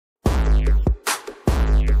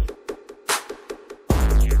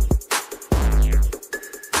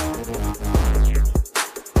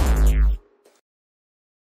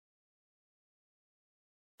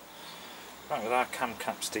got our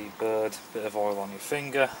Camshaft bird, bit of oil on your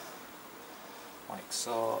finger, like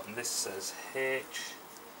so, and this says H.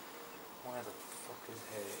 Where the fuck is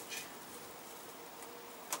H?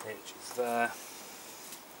 H is there.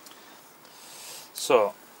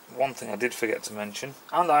 So, one thing I did forget to mention,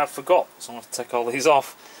 and I forgot, so I'm going to take all these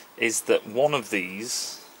off, is that one of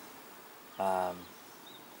these, I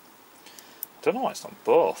don't know why it's not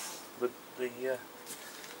both, but the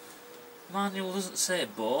manual doesn't say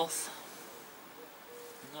both.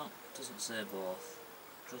 No, it doesn't say both,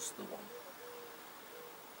 just the one.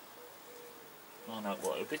 Oh no,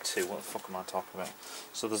 well, it'll be two, what the fuck am I talking about?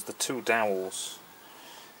 So there's the two dowels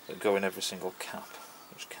that go in every single cap.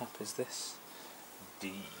 Which cap is this?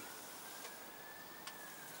 D.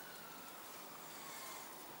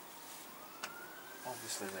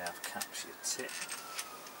 Obviously they have caps you tip.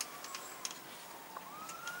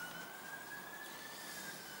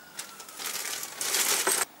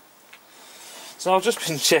 So I've just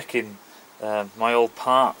been checking my old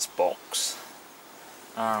parts box,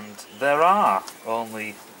 and there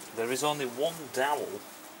is only one dowel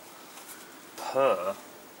per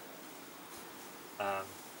I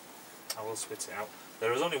will spit it out.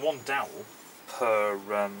 There is only one dowel per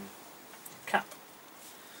cap,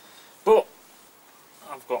 but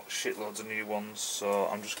I've got shitloads of new ones, so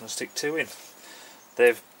I'm just going to stick two in.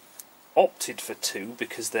 They've opted for two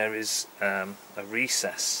because there is a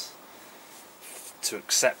recess to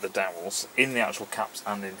accept the dowels in the actual caps,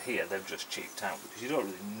 and in here they've just cheaped out because you don't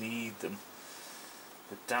really need them.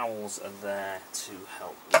 The dowels are there to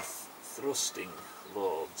help with thrusting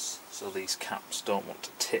loads, so these caps don't want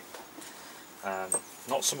to tip.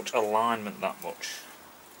 Not so much alignment that much,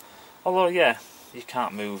 although yeah, you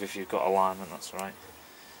can't move if you've got alignment, that's right.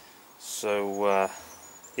 So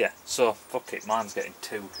yeah, so fuck it, mine's getting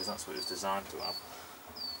two because that's what it was designed to have.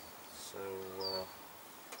 So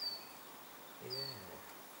yeah,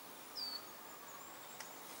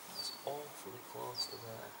 that's awfully close to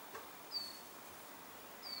there.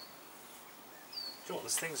 Do you know what,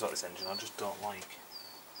 there's things about this engine I just don't like.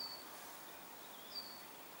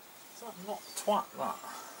 Is that not twat, that?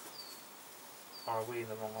 Or are we in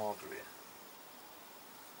the wrong order here?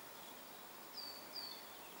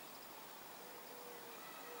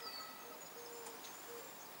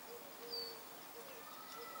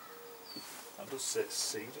 That does say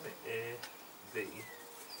C, doesn't it? A, B,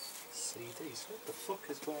 C, D. So what the fuck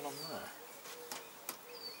is going on there?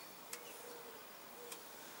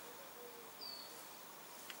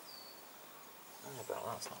 I bet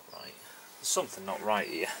that's not right. There's something not right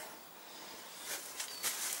here.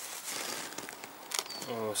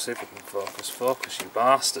 Oh, see if we can focus. Focus, you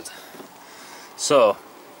bastard. So,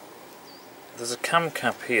 there's a cam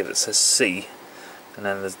cap here that says C, and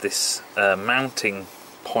then there's this mounting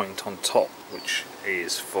point on top, which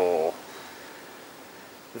is for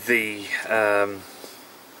the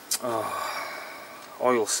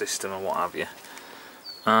oil system and what have you.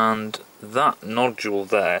 And that nodule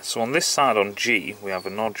there, so on this side on G we have a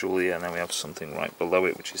nodule here, and then we have something right below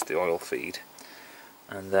it which is the oil feed,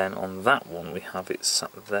 and then on that one we have it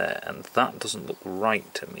sat there, and that doesn't look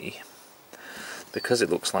right to me because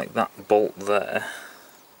it looks like that bolt there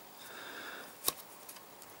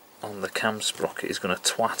on the cam sprocket is going to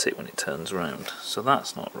twat it when it turns around, so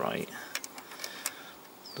that's not right.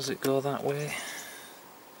 Does it go that way?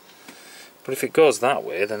 But if it goes that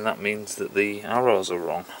way, then that means that the arrows are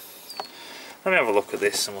wrong. Let me have a look at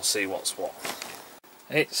this and we'll see what's what.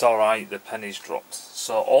 It's alright, the penny's dropped.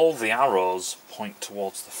 So all the arrows point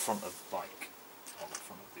towards the front of the bike, or the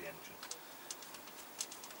front of the engine.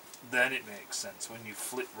 Then it makes sense when you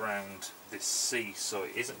flip round this C so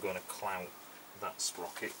it isn't going to clout that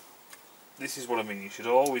sprocket. This is what I mean, you should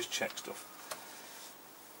always check stuff.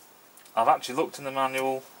 I've actually looked in the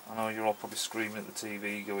manual. I know you're all probably screaming at the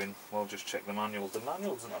TV going, well, just check the manual. The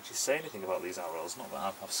manual doesn't actually say anything about these arrows, not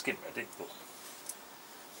that I've skimmed read it, but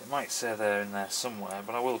it might say they're in there somewhere,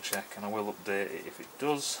 but I will check and I will update it if it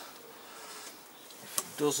does. If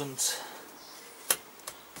it doesn't,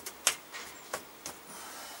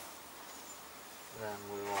 then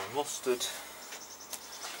we're all mustard.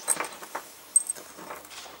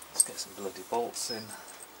 Let's get some bloody bolts in.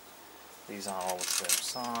 These are all the same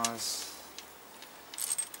size.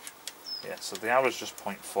 Yeah, so the arrows just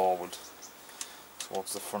point forward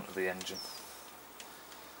towards the front of the engine.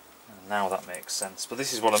 And now that makes sense. But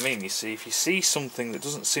this is what I mean, you see, if you see something that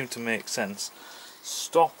doesn't seem to make sense,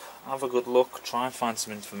 stop, have a good look, try and find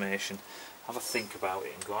some information, have a think about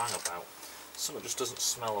it and go, hang about. Something just doesn't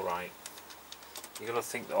smell right. You've got to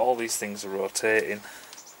think that all these things are rotating.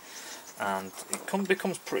 And it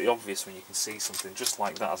becomes pretty obvious when you can see something just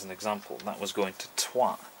like that as an example. That was going to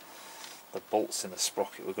twat the bolts in the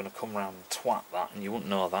sprocket were going to come round and twat that, and you wouldn't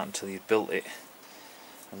know that until you'd built it.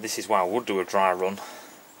 And this is why I would do a dry run.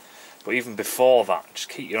 But even before that, just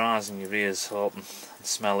keep your eyes and your ears open and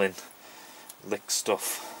smelling, lick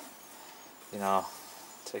stuff, you know,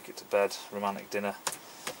 take it to bed, romantic dinner,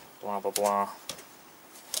 blah blah blah,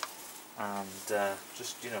 and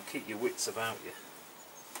just, you know, keep your wits about you.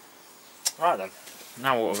 Right then,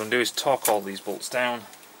 now what we're going to do is torque all these bolts down.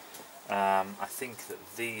 I think that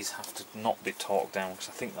these have to not be torqued down because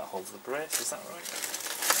I think that holds the brace, is that right?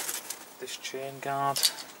 This chain guard,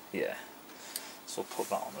 yeah. So we'll put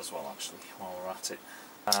that on as well actually while we're at it.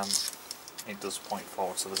 It does point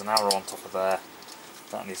forward, so there's an arrow on top of there.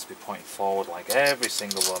 That needs to be pointing forward like every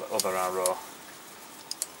single other arrow.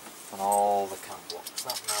 And all the cam blocks.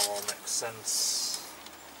 That now all makes sense.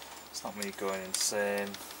 It's not me going insane.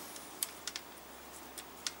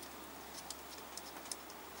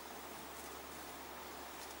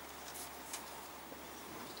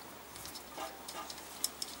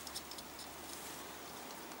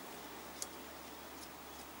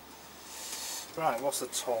 Right, what's the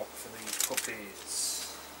torque for these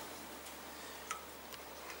puppies?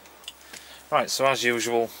 Right, so as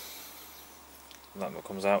usual, that what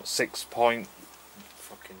comes out 6 point,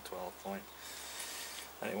 fucking 12 point,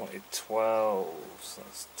 and it wanted 12, so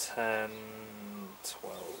that's 10,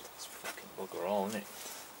 12, that's fucking bugger all, isn't it?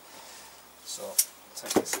 So,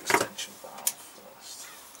 take this extension bar first.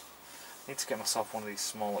 I need to get myself one of these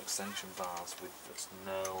small extension bars with this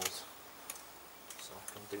knurled, so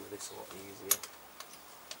I can do this a lot easier.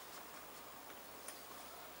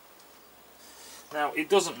 Now it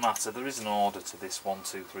doesn't matter, there is an order to this 1,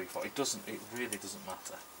 2, 3, 4, it really doesn't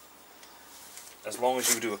matter. As long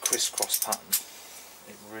as you do a crisscross pattern,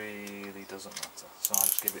 it really doesn't matter. So I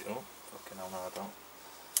just give it, oh, fucking hell no I don't.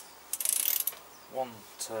 One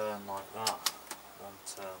turn like that, one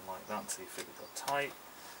turn like that until you feel it got tight,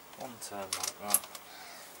 one turn like that,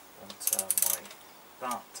 one turn like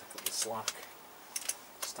that, take up the slack,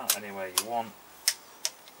 start anywhere you want.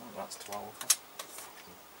 Oh, that's 12.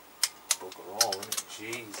 Bugger all, isn't it?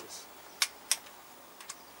 Jesus.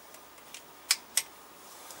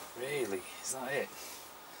 Really? Is that it?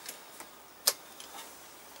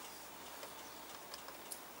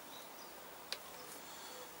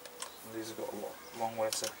 These have got a long way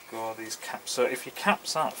to go, these caps. So if your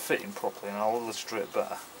caps aren't fitting properly, and I'll illustrate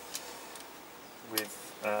better with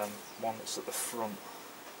one that's at the front.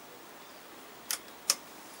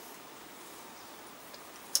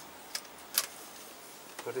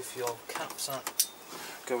 But if your caps aren't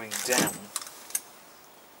going down,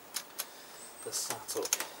 they're sat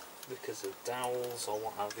up because of dowels or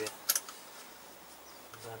what have you,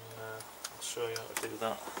 then I'll show you how to do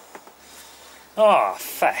that. Ah,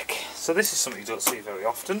 feck. So this is something you don't see very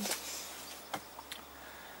often.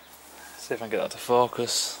 See if I can get that to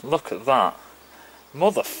focus. Look at that.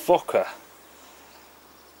 Motherfucker.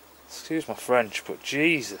 Excuse my French, but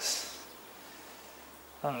Jesus.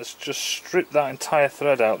 That has just stripped that entire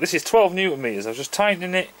thread out. This is 12 Newton meters. I was just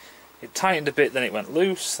tightening it. It tightened a bit, then it went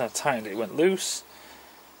loose. Then I tightened it, it went loose.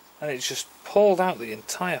 And it just pulled out the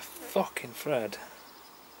entire fucking thread.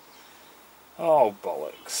 Oh,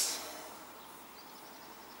 bollocks.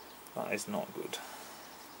 That is not good.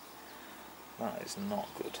 That is not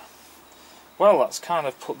good. Well, that's kind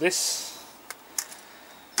of put this...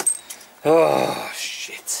 Oh,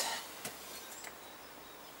 shit.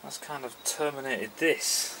 That's kind of terminated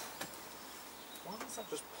this. Why does that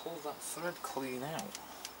just pull that thread clean out?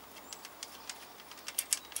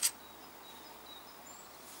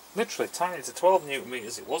 Literally tightened it to 12 Newton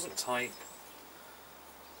meters, it wasn't tight.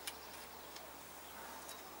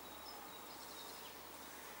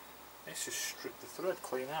 It's just stripped the thread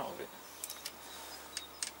clean out of it.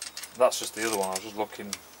 That's just the other one, I was just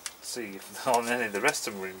looking to see if on any of the rest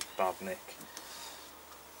of them were in bad nick.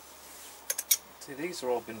 See, these are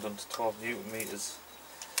all been done to 12 Newton meters.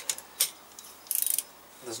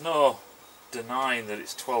 There's no denying that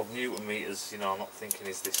it's 12 Newton meters, you know, I'm not thinking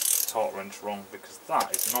is this torque wrench wrong, because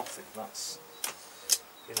that is nothing, that's,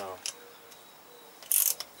 you know,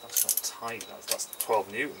 that's not tight, that's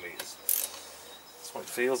 12 Newton meters. That's what it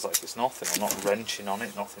feels like, it's nothing, I'm not wrenching on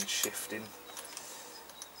it, nothing shifting.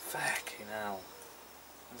 Fucking hell.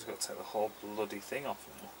 I've just got to take the whole bloody thing off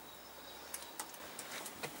now.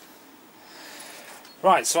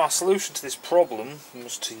 Right, so our solution to this problem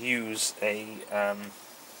was to use a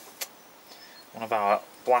one of our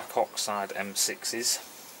black oxide M6s,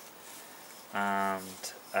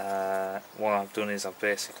 and what I've done is I've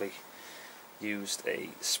basically used a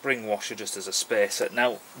spring washer just as a spacer.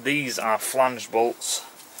 Now these are flanged bolts,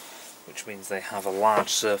 which means they have a large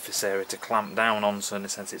surface area to clamp down on, so in a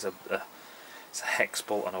sense it's a it's a hex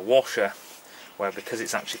bolt and a washer, where because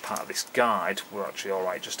it's actually part of this guide, we're actually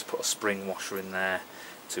alright just to put a spring washer in there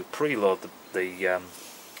to preload the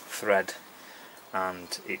thread,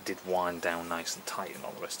 and it did wind down nice and tight and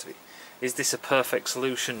all the rest of it. Is this a perfect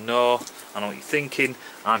solution? No. I know what you're thinking.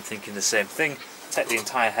 I'm thinking the same thing. Take the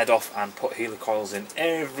entire head off and put helicoils in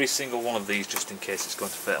every single one of these just in case it's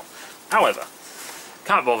going to fail. However,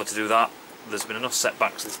 can't bother to do that. There's been enough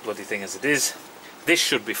setbacks to this bloody thing as it is. This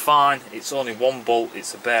should be fine. It's only one bolt.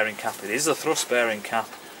 It's a bearing cap. It is a thrust bearing cap,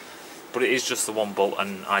 but it is just the one bolt,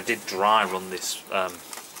 and I did dry run this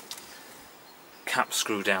cap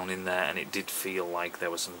screw down in there, and it did feel like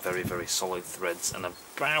there were some very, very solid threads, and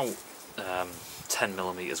about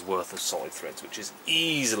 10mm worth of solid threads, which is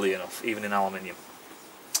easily enough, even in aluminium.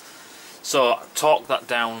 So torque that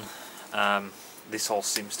down. This all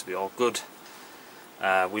seems to be all good.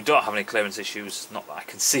 We don't have any clearance issues, not that I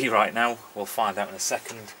can see right now. We'll find out in a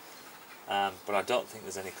second. But I don't think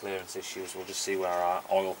there's any clearance issues. We'll just see where our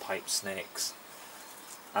oil pipe snakes.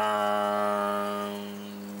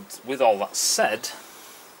 And with all that said,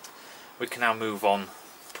 we can now move on,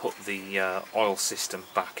 put the oil system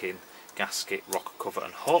back in, gasket, rocker cover,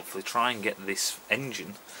 and hopefully try and get this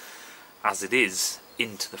engine as it is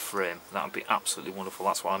into the frame. That would be absolutely wonderful.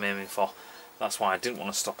 That's what I'm aiming for. That's why I didn't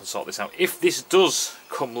want to stop and sort this out. If this does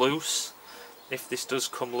come loose,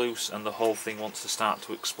 and the whole thing wants to start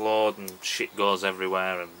to explode and shit goes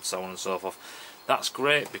everywhere and so on and so forth, that's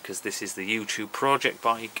great, because this is the YouTube project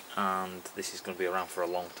bike and this is going to be around for a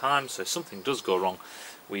long time. So if something does go wrong,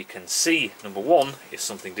 we can see, number one, if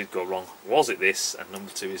something did go wrong, was it this? And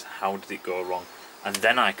number two is, how did it go wrong? And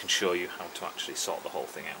then I can show you how to actually sort the whole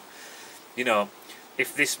thing out. You know,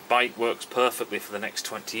 if this bike works perfectly for the next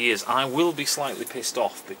 20 years, I will be slightly pissed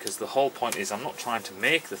off, because the whole point is I'm not trying to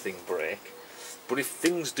make the thing break, but if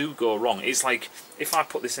things do go wrong, it's like if I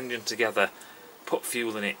put this engine together, put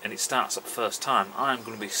fuel in it, and it starts up first time, I'm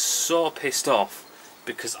going to be so pissed off,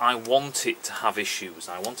 because I want it to have issues.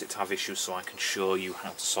 I want it to have issues so I can show you how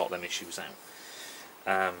to sort them issues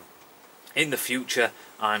out. In the future,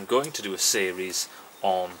 I'm going to do a series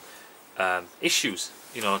on issues,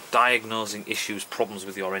 you know, diagnosing issues, problems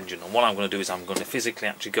with your engine. And what I'm going to do is I'm going to physically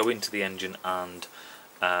actually go into the engine and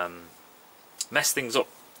mess things up.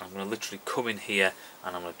 I'm going to literally come in here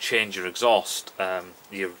and I'm going to change your exhaust,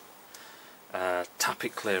 your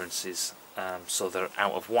tappet clearances, so they're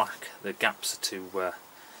out of whack. The gaps are too,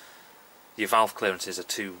 your valve clearances are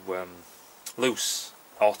too loose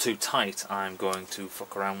or too tight. I'm going to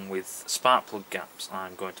fuck around with spark plug gaps.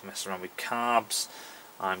 I'm going to mess around with carbs.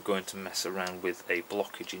 I'm going to mess around with a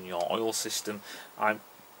blockage in your oil system. I'm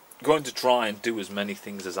going to try and do as many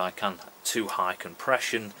things as I can. Too high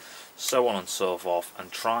compression, so on and so forth,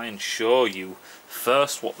 and try and show you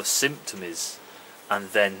first what the symptom is, and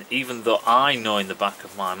then, even though I know in the back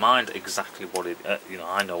of my mind exactly what it, you know,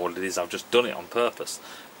 I know what it is, I've just done it on purpose,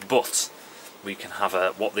 but we can have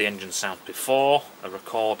a what the engine sounds before, a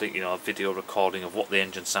recording, you know, a video recording of what the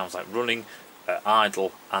engine sounds like running at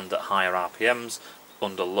idle and at higher RPMs,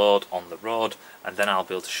 under load on the road, and then I'll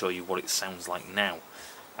be able to show you what it sounds like now.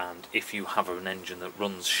 And if you have an engine that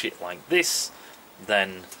runs shit like this,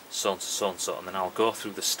 then so and so, so and so, and then I'll go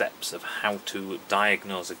through the steps of how to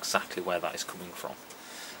diagnose exactly where that is coming from.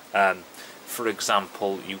 For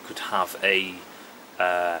example, you could have a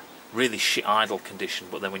really shit idle condition,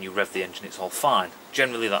 but then when you rev the engine it's all fine.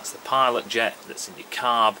 Generally that's the pilot jet that's in your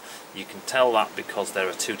carb. You can tell that because there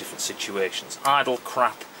are two different situations. Idle,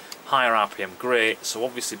 crap. Higher RPM, great. So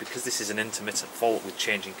obviously, because this is an intermittent fault with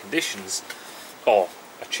changing conditions, or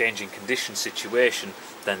a changing condition situation,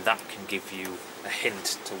 then that can give you a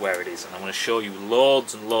hint to where it is. And I'm going to show you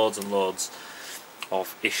loads and loads and loads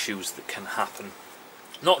of issues that can happen,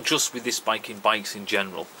 not just with this bike, in bikes in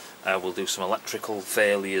general. We'll do some electrical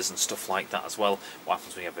failures and stuff like that as well. What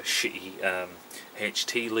happens when you have a shitty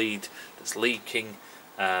HT lead that's leaking,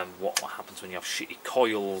 what happens when you have shitty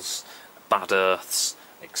coils, bad earths,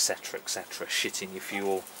 etc, etc, shit in your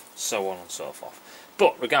fuel, so on and so forth.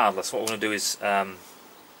 But regardless, what we're going to do is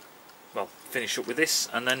well, finish up with this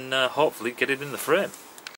and then hopefully get it in the frame.